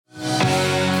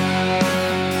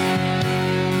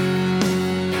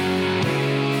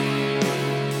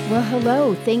Well,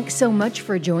 hello. Thanks so much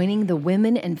for joining the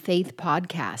Women and Faith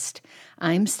podcast.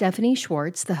 I'm Stephanie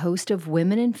Schwartz, the host of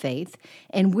Women and Faith,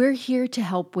 and we're here to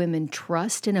help women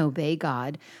trust and obey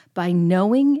God by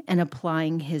knowing and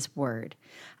applying His Word.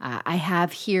 I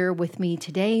have here with me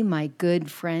today my good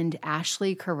friend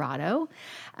Ashley Corrado.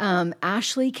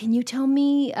 Ashley, can you tell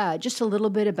me just a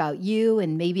little bit about you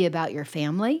and maybe about your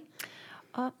family?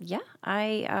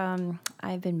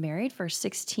 I've been married for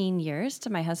 16 years to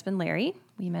my husband, Larry.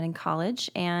 We met in college,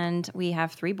 and we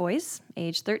have 3 boys,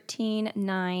 age 13,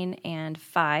 9, and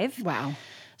 5. Wow.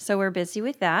 So we're busy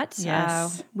with that.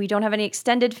 Yes. We don't have any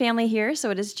extended family here,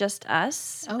 so it is just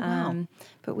us. Oh, wow.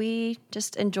 But we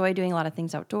just enjoy doing a lot of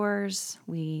things outdoors.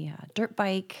 We dirt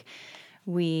bike.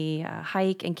 We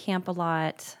hike and camp a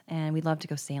lot, and we love to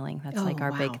go sailing. That's like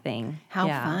our big thing. How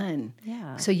fun.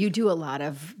 Yeah. So you do a lot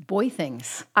of boy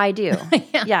things. I do.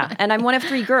 Yeah. And I'm one of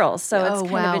 3 girls, so it's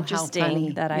kind wow, of how interesting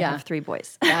funny. that I have 3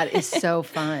 boys. That is so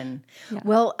fun.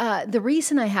 Well, the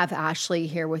reason I have Ashley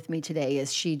here with me today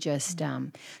is she just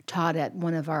taught at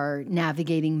one of our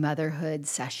Navigating Motherhood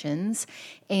sessions,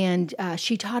 and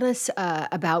she taught us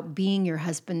about being your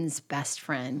husband's best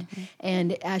friend. Mm-hmm.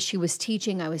 And as she was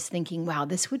teaching, I was thinking, wow,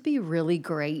 this would be really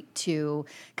great to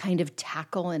kind of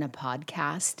tackle in a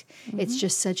podcast. Mm-hmm. It's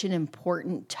just such an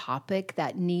important topic,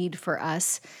 that need for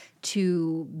us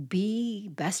to be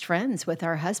best friends with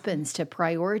our husbands, to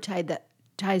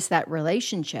prioritize that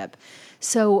relationship.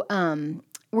 So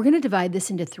we're going to divide this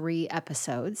into 3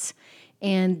 episodes.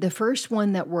 And the first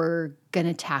one that we're going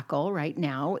to tackle right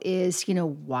now is,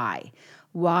 why?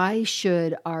 Why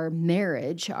should our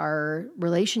marriage, our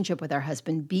relationship with our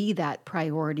husband, be that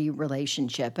priority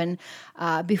relationship? And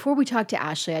before we talk to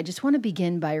Ashley, I just want to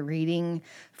begin by reading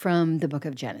from the book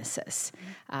of Genesis.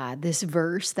 This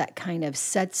verse that kind of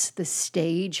sets the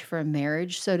stage for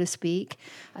marriage, so to speak.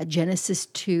 Genesis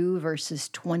 2, verses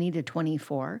 20 to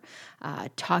 24,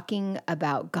 talking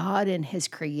about God and His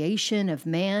creation of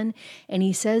man. And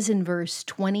he says in verse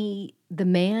 20, "The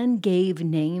man gave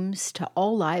names to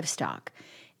all livestock,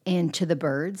 and to the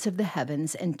birds of the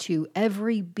heavens, and to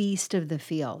every beast of the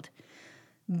field.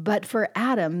 But for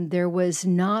Adam there was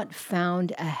not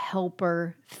found a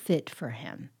helper fit for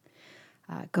him."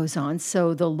 It goes on,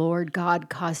 "So the Lord God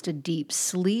caused a deep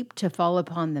sleep to fall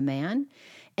upon the man,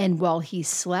 and while he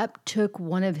slept, took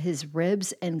one of his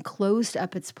ribs and closed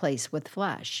up its place with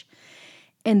flesh.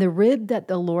 And the rib that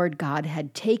the Lord God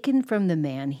had taken from the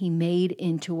man, He made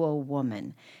into a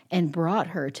woman and brought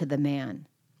her to the man.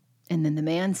 And then the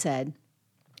man said,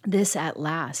 'This at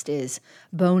last is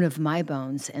bone of my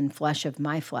bones and flesh of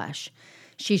my flesh.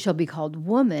 She shall be called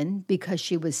woman because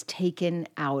she was taken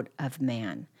out of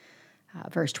man.'"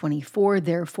 Verse 24,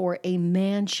 "Therefore a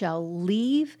man shall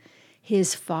leave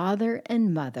his father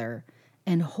and mother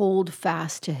and hold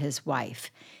fast to his wife,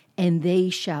 and they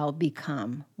shall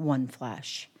become one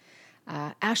flesh."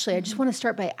 Ashley, I just want to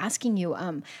start by asking you,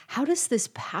 how does this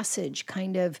passage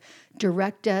kind of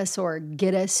direct us or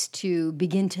get us to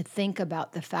begin to think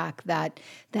about the fact that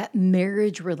that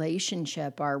marriage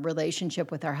relationship, our relationship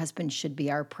with our husband, should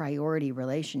be our priority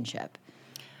relationship?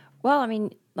 Well, I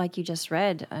mean, like you just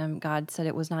read, God said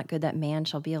it was not good that man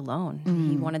shall be alone.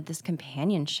 He wanted this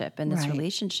companionship and this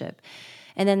relationship.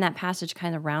 And then that passage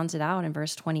kind of rounds it out in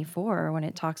verse 24 when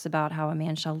it talks about how a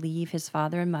man shall leave his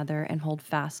father and mother and hold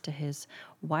fast to his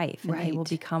wife, and they will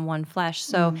become one flesh.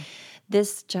 So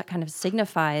this kind of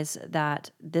signifies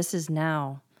that this is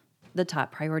now the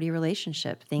top priority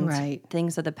relationship.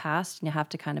 Things of the past have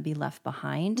to kind of be left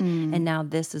behind, and now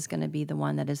this is going to be the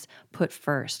one that is put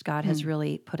first. God has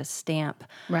really put a stamp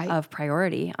of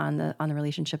priority on the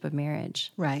relationship of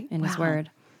marriage in His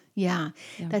Word. Yeah,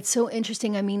 that's so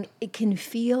interesting. I mean, it can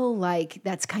feel like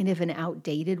that's kind of an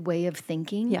outdated way of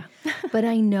thinking. Yeah. But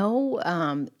I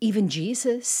know even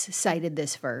Jesus cited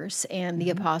this verse, and the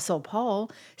Apostle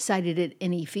Paul cited it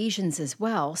in Ephesians as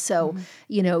well. So,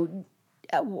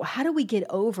 how do we get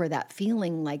over that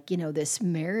feeling like, this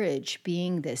marriage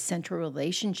being this central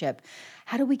relationship?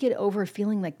 How do we get over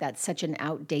feeling like that's such an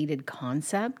outdated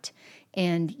concept?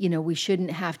 And, we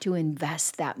shouldn't have to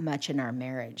invest that much in our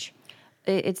marriage.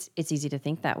 It's easy to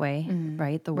think that way,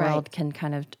 right? The world can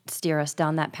kind of steer us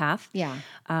down that path. Yeah.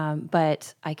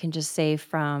 But I can just say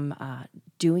from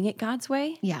doing it God's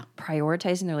way,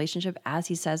 prioritizing the relationship as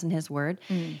He says in His Word,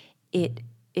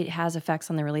 it has effects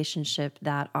on the relationship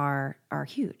that are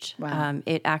huge. Wow.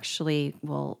 It actually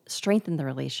will strengthen the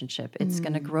relationship. It's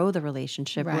going to grow the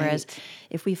relationship. Whereas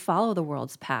if we follow the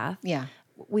world's path,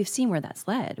 we've seen where that's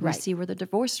led. We see where the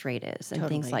divorce rate is and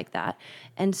things like that.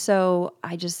 And so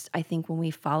I think when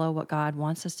we follow what God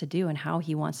wants us to do and how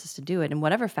He wants us to do it in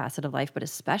whatever facet of life, but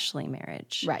especially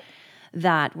marriage,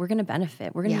 that we're going to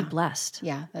benefit. We're going to be blessed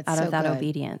that's out so of that good.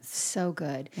 obedience. So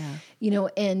good. Yeah.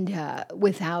 And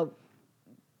without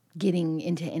getting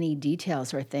into any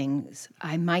details or things,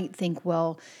 I might think,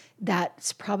 well,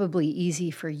 that's probably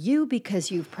easy for you because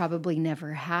you've probably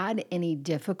never had any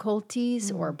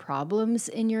difficulties or problems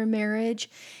in your marriage.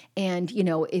 And,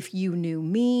 if you knew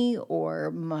me or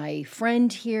my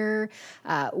friend here,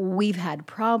 we've had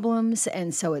problems,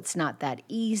 and so it's not that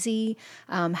easy.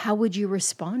 How would you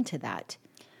respond to that?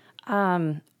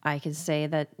 I could say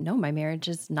that no, my marriage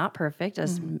is not perfect,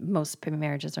 as most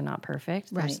marriages are not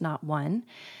perfect. There's not one.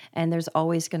 And there's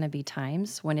always going to be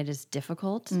times when it is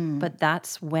difficult, but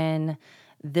that's when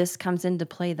this comes into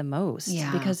play the most.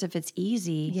 Yeah. Because if it's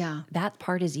easy, that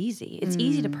part is easy. It's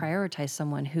easy to prioritize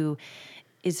someone who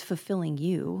is fulfilling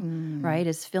you, right?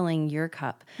 Is filling your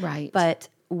cup. Right. But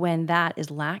when that is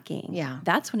lacking, Yeah.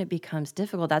 that's when it becomes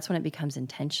difficult. That's when it becomes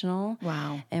intentional.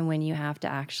 Wow. And when you have to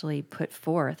actually put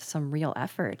forth some real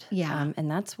effort. Yeah. And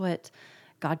that's what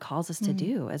God calls us to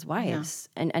do as wives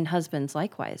and husbands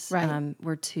likewise. Right.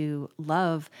 We're to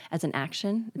love as an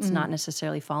action. It's not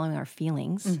necessarily following our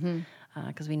feelings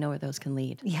because we know where those can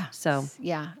lead. Yeah. So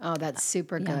yeah. Oh, that's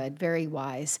super yeah. good. Very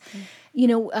wise.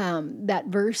 That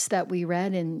verse that we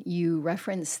read and you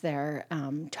referenced there,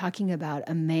 talking about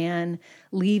a man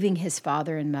leaving his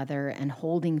father and mother and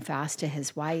holding fast to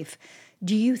his wife.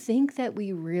 Do you think that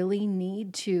we really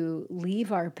need to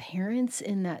leave our parents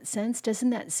in that sense?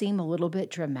 Doesn't that seem a little bit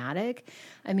dramatic?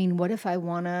 I mean, what if I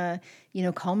want to,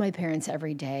 call my parents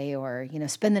every day or,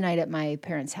 spend the night at my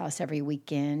parents' house every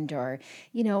weekend? Or,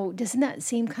 doesn't that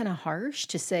seem kind of harsh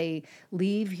to say,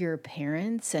 leave your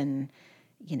parents and,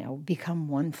 become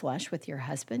one flesh with your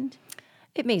husband?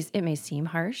 it may seem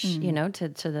harsh,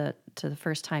 to the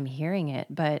first time hearing it,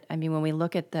 but I mean, when we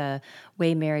look at the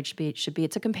way marriage should be,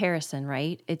 it's a comparison,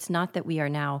 right? It's not that we are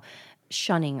now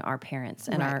shunning our parents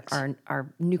and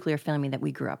our nuclear family that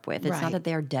we grew up with. It's not that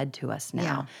they are dead to us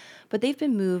now, but they've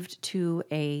been moved to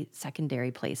a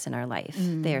secondary place in our life.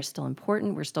 They are still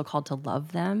important. We're still called to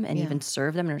love them and even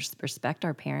serve them and respect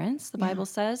our parents, the Bible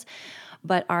says.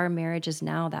 But our marriage is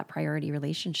now that priority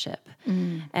relationship.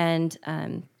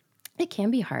 And it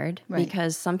can be hard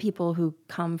because some people who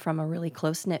come from a really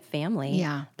close-knit family,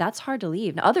 that's hard to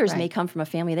leave. Now, others may come from a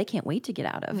family they can't wait to get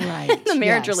out of. The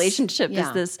marriage relationship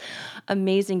is this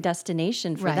amazing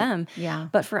destination for them.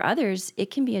 But for others, it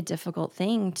can be a difficult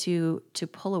thing to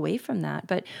pull away from that.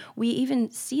 But we even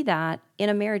see that in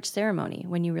a marriage ceremony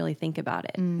when you really think about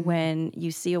it. When you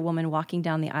see a woman walking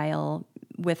down the aisle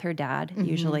with her dad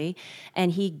usually,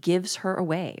 and he gives her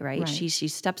away, right? She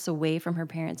steps away from her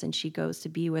parents and she goes to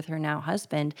be with her now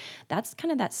husband. That's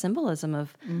kind of that symbolism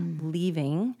of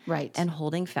leaving and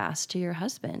holding fast to your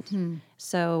husband.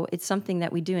 So it's something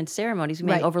that we do in ceremonies. We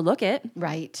may overlook it,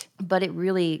 but it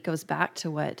really goes back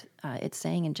to what it's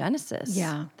saying in Genesis,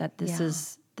 that this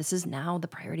is now the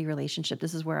priority relationship.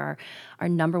 This is where our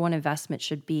number one investment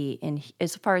should be in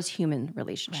as far as human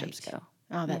relationships go.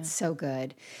 Oh, that's so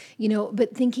good.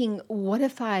 But thinking, what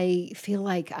if I feel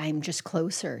like I'm just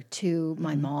closer to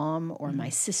my mom or my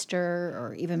sister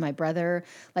or even my brother,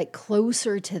 like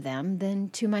closer to them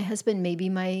than to my husband, maybe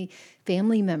my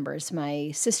family members,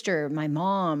 my sister, my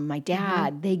mom, my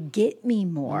dad, they get me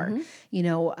more.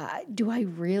 Do I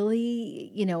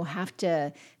really, have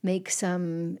to make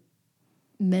some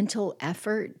mental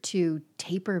effort to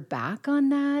taper back on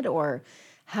that? Or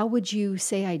how would you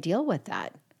say I deal with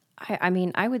that? I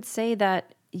mean, I would say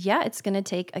that, it's going to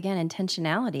take, again,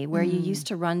 intentionality where you used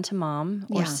to run to mom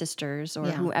or sisters or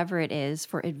whoever it is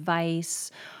for advice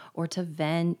or to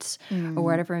vent or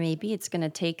whatever it may be. It's going to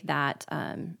take that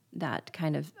that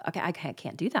kind of, okay, I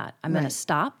can't do that. I'm going to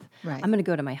stop. I'm going to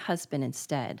go to my husband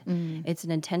instead. It's an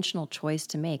intentional choice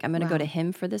to make. I'm going to go to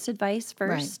him for this advice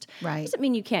first. Doesn't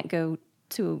mean you can't go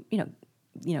to,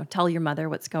 tell your mother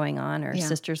what's going on or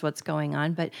sisters what's going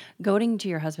on, but going to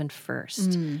your husband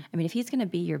first. I mean, if he's going to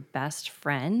be your best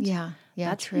friend,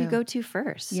 that's who you go to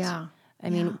first. I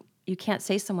mean, you can't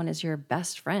say someone is your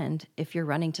best friend if you're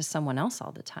running to someone else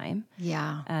all the time.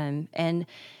 And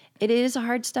it is a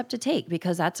hard step to take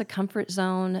because that's a comfort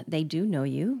zone. They do know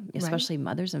you, especially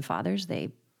mothers and fathers.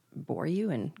 They bore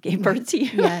you and gave birth to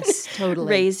you. Yes, totally.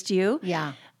 Raised you.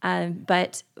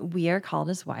 But we are called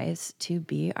as wives to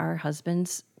be our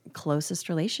husband's closest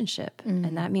relationship.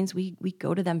 And that means we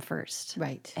go to them first.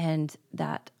 And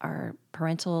that our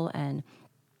parental and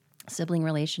sibling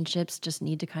relationships just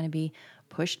need to kind of be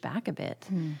pushed back a bit.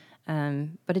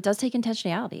 But it does take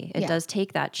intentionality. It does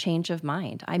take that change of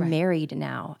mind. I'm married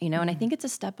now, and I think it's a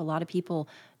step a lot of people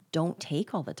don't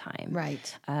take all the time.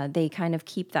 Right. They kind of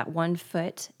keep that one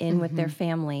foot in with their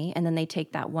family, and then they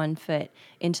take that one foot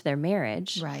into their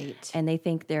marriage. Right. And they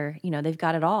think they've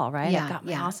got it all, right? Yeah, I've got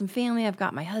my yeah. awesome family, I've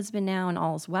got my husband now, and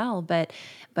all's well. But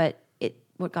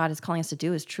what God is calling us to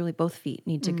do is truly both feet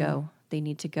need to go. They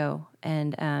need to go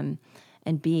and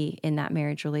be in that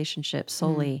marriage relationship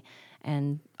solely.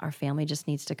 And our family just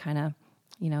needs to kind of,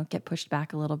 get pushed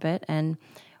back a little bit, and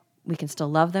we can still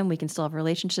love them. We can still have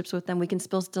relationships with them. We can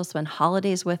still spend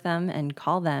holidays with them and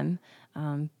call them.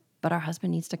 But our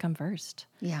husband needs to come first.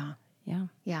 Yeah. Yeah.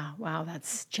 Yeah. Wow.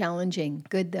 That's challenging.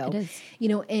 Good though. It is.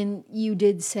 And you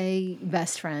did say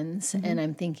best friends, and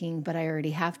I'm thinking, but I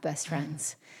already have best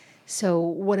friends. So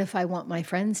what if I want my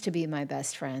friends to be my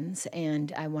best friends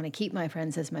and I want to keep my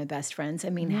friends as my best friends? I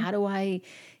mean, how do I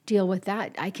deal with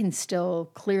that? I can still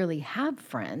clearly have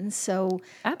friends. So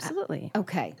Absolutely.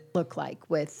 okay, look like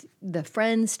with the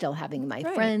friends still having my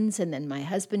friends and then my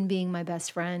husband being my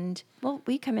best friend. Well,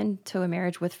 we come into a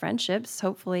marriage with friendships.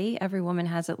 Hopefully, every woman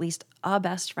has at least a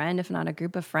best friend, if not a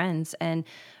group of friends. And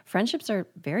friendships are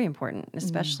very important,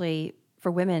 especially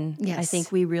for women. Yes. I think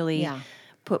we really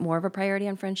put more of a priority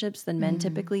on friendships than men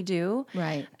typically do.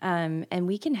 Right. And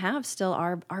we can have still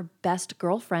our best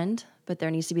girlfriend, but there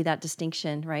needs to be that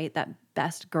distinction, right? That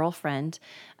best girlfriend.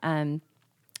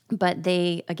 But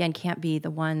they, again, can't be the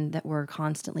one that we're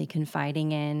constantly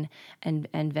confiding in and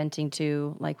venting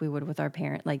to, like we would with our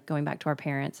parent, like going back to our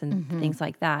parents and things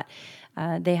like that.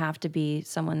 They have to be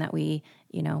someone that we,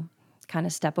 kind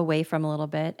of step away from a little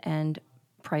bit and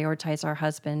prioritize our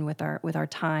husband with our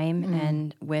time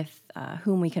and with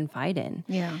whom we confide in.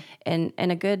 Yeah. And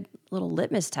a good little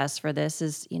litmus test for this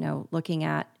is, looking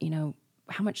at,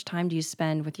 how much time do you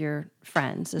spend with your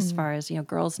friends as far as,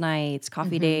 girls' nights,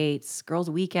 coffee dates, girls'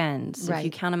 weekends, if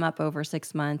you count them up over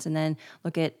 6 months, and then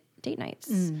look at date nights.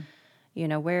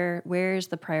 Where's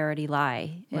the priority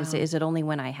lie? Is it only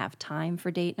when I have time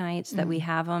for date nights that we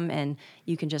have them and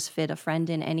you can just fit a friend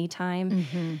in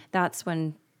anytime? That's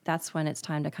when it's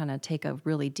time to kind of take a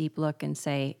really deep look and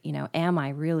say, am I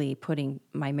really putting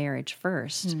my marriage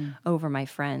first over my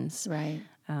friends? Right.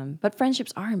 But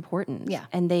friendships are important. Yeah.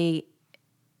 And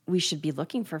we should be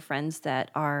looking for friends that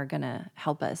are going to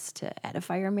help us to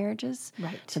edify our marriages,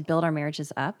 Right. to build our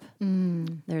marriages up.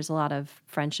 There's a lot of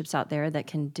friendships out there that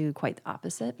can do quite the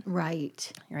opposite. Right.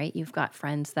 Right? You've got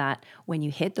friends that when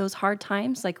you hit those hard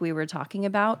times, like we were talking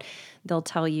about, they'll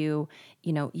tell you,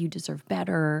 you deserve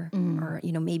better, or,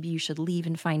 maybe you should leave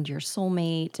and find your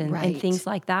soulmate and things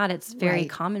like that. It's very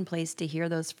commonplace to hear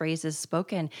those phrases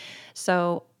spoken.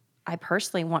 So I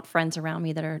personally want friends around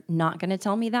me that are not going to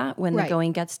tell me that when the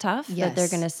going gets tough, that they're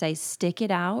going to say, stick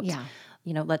it out. Yeah.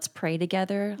 Let's pray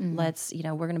together. Let's,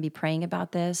 we're going to be praying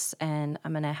about this and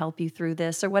I'm going to help you through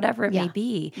this or whatever it may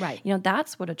be. Right.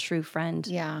 That's what a true friend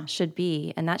should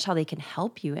be. And that's how they can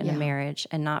help you in a marriage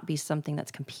and not be something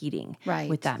that's competing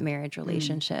with that marriage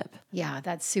relationship. Yeah,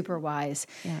 that's super wise.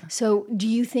 Yeah. So do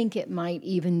you think it might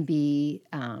even be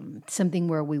something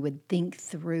where we would think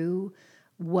through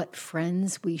what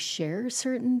friends we share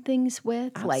certain things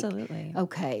with? Absolutely.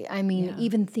 Okay. I mean,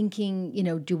 even thinking,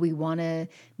 do we want to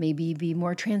maybe be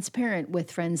more transparent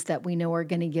with friends that we know are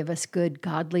going to give us good,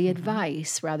 godly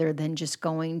advice rather than just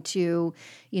going to,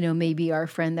 maybe our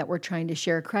friend that we're trying to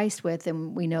share Christ with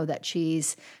and we know that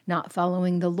she's not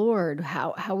following the Lord.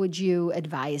 How would you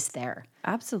advise there?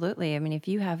 Absolutely. I mean, if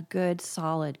you have good,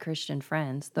 solid Christian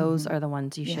friends, those are the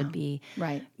ones you should be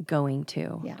going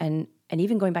to. Yeah. And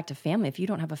even going back to family, if you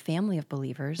don't have a family of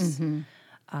believers,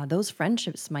 those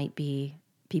friendships might be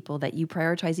people that you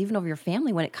prioritize even over your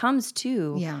family when it comes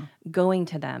to going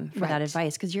to them for that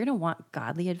advice. Because you're going to want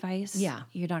godly advice. Yeah.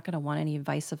 You're not going to want any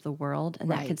advice of the world. And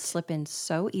that could slip in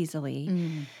so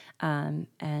easily and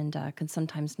can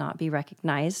sometimes not be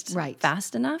recognized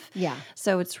fast enough. Yeah.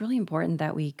 So it's really important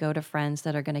that we go to friends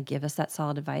that are going to give us that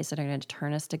solid advice, that are going to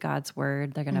turn us to God's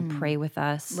word. They're going to pray with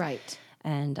us. Right.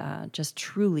 And just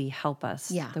truly help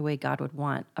us the way God would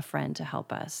want a friend to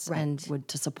help us and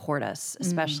to support us,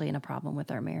 especially in a problem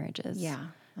with our marriages. Yeah.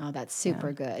 Oh, that's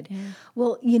super good. Yeah.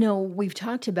 Well, we've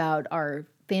talked about our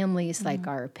families, like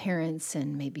our parents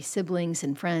and maybe siblings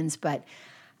and friends, but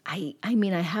I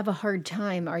mean, I have a hard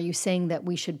time. Are you saying that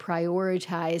we should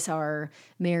prioritize our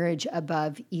marriage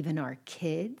above even our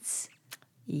kids?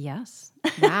 Yes.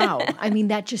 Wow. I mean,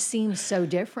 that just seems so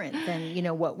different than,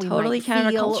 what we totally might feel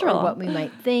or countercultural. what we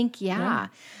might think. Yeah.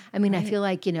 I mean, I feel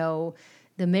like,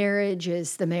 the marriage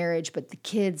is the marriage, but the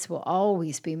kids will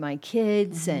always be my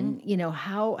kids. And,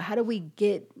 how do we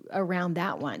get around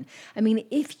that one? I mean,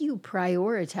 if you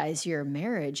prioritize your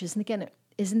marriage, isn't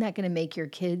that going to make your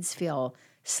kids feel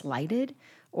slighted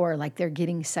or like they're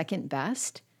getting second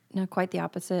best? No, quite the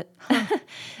opposite.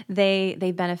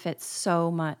 They benefit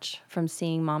so much from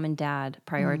seeing mom and dad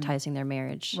prioritizing their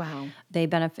marriage. Wow. They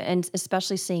benefit, and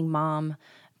especially seeing mom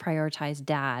prioritize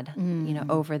dad,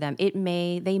 over them.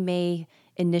 They may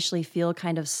initially feel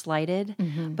kind of slighted,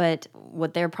 but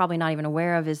what they're probably not even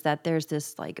aware of is that there's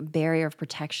this like barrier of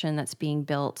protection that's being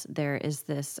built. There is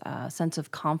this sense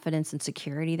of confidence and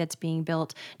security that's being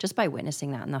built just by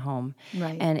witnessing that in the home.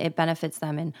 Right. And it benefits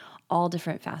them in all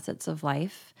different facets of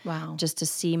life. Wow. Just to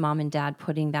see mom and dad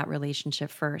putting that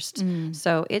relationship first.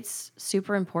 So it's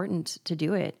super important to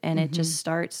do it. And it just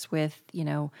starts with,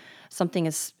 something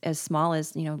as small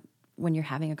as, when you're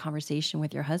having a conversation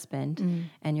with your husband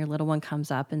and your little one comes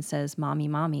up and says, "Mommy,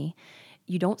 mommy,"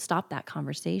 you don't stop that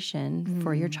conversation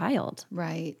for your child.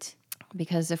 Right.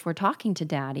 Because if we're talking to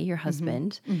daddy, your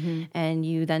husband, and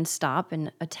you then stop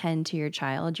and attend to your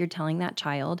child, you're telling that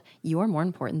child, you are more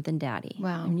important than daddy.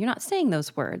 Wow. And you're not saying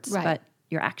those words, Right. but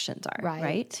your actions are,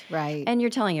 right? Right. And you're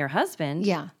telling your husband,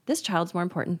 Yeah. this child's more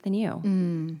important than you.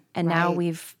 And now right.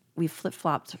 we've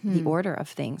flip-flopped the order of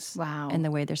things Wow. and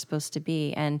the way they're supposed to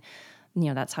be. And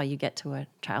that's how you get to a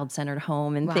child-centered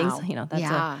home and things. Wow. That's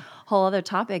Yeah. a whole other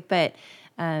topic. But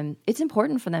it's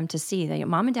important for them to see that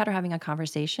mom and dad are having a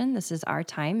conversation. This is our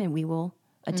time, and we will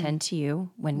attend to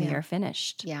you when we are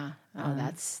finished. Yeah. Oh,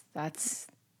 that's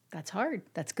hard.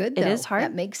 That's good, It though. is hard.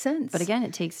 That makes sense. But again,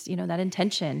 it takes, that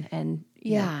intention and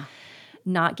yeah.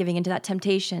 not giving into that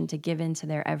temptation to give into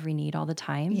their every need all the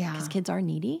time. Yeah. Because kids are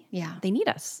needy. Yeah. They need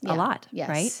us a lot, Yes.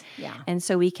 right? Yeah. And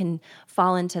so we can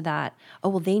fall into that, oh,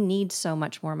 well, they need so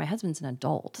much more. My husband's an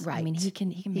adult. I Right. mean, he can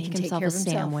make take himself care a of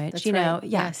himself. sandwich, That's Yeah. right.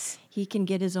 Yes. He can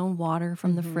get his own water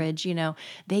from the fridge,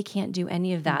 They can't do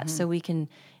any of that. So we can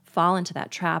fall into that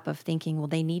trap of thinking, well,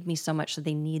 they need me so much, so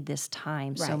they need this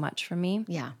time so Right. much from me.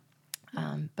 Yeah.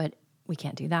 But we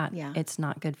can't do that. Yeah. It's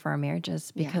not good for our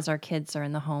marriages because our kids are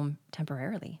in the home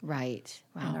temporarily. Right.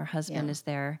 Wow. And our husband is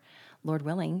there, Lord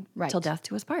willing, Right. till death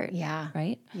do us part. Yeah.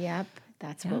 Right? Yep.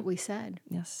 That's what we said.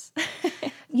 Yes.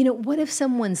 What if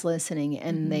someone's listening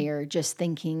and they are just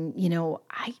thinking,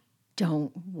 I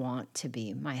don't want to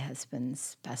be my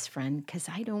husband's best friend because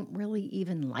I don't really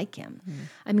even like him.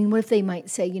 I mean, what if they might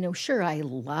say, sure, I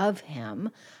love him,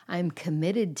 I'm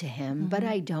committed to him, but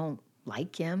I don't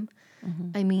like him.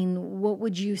 I mean, what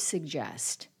would you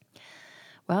suggest?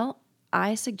 Well,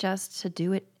 I suggest to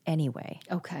do it anyway.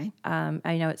 Okay.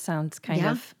 I know it sounds kind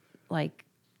of like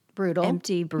Brutal.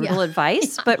 empty, brutal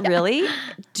advice, but really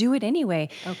do it anyway.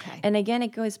 Okay. And again, it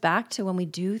goes back to when we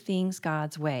do things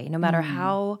God's way, no matter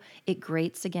how it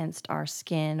grates against our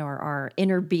skin or our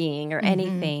inner being or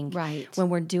anything. Right. When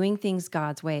we're doing things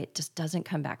God's way, it just doesn't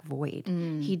come back void.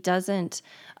 He doesn't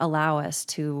allow us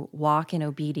to walk in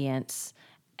obedience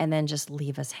and then just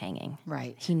leave us hanging.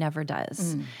 Right. He never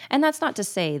does. And that's not to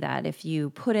say that if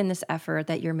you put in this effort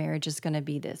that your marriage is going to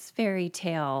be this fairy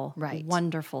tale, Right.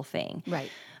 wonderful thing. Right.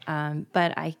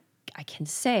 But I can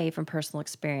say from personal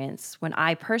experience, when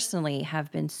I personally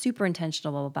have been super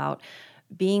intentional about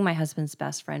being my husband's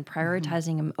best friend,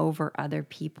 prioritizing him over other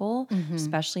people,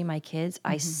 especially my kids,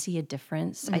 I see a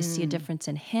difference. I see a difference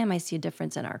in him. I see a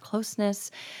difference in our closeness.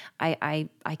 I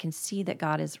can see that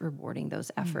God is rewarding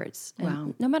those efforts.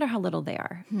 And no matter how little they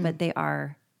are, but they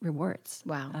are rewards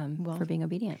for being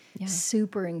obedient. Yeah.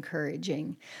 Super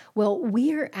encouraging. Well,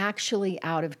 we're actually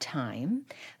out of time,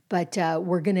 but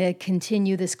we're going to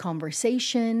continue this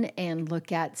conversation and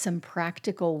look at some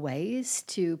practical ways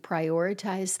to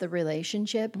prioritize the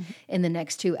relationship in the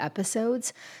next 2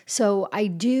 episodes. So I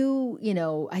do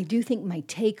think my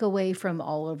takeaway from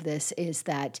all of this is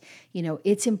that,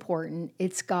 it's important.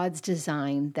 It's God's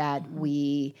design that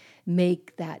we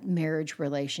make that marriage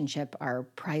relationship our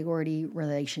priority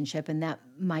relationship. And that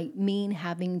might mean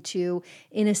having to,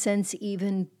 in a sense,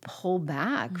 even pull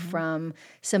back from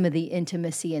some of the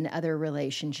intimacy in other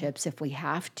relationships if we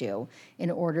have to, in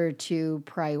order to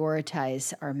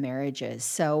prioritize our marriages.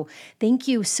 So thank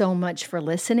you so much for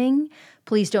listening.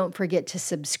 Please don't forget to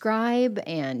subscribe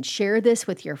and share this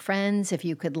with your friends. If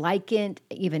you could like it,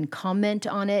 even comment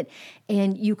on it.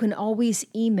 And you can always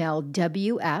email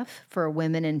WF for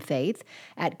Women in Faith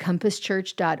at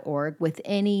compasschurch.org with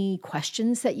any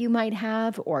questions that you might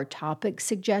have or topic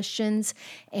suggestions.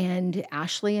 And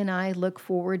Ashley and I look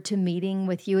forward to meeting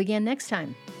with you again next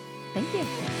time. Thank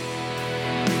you.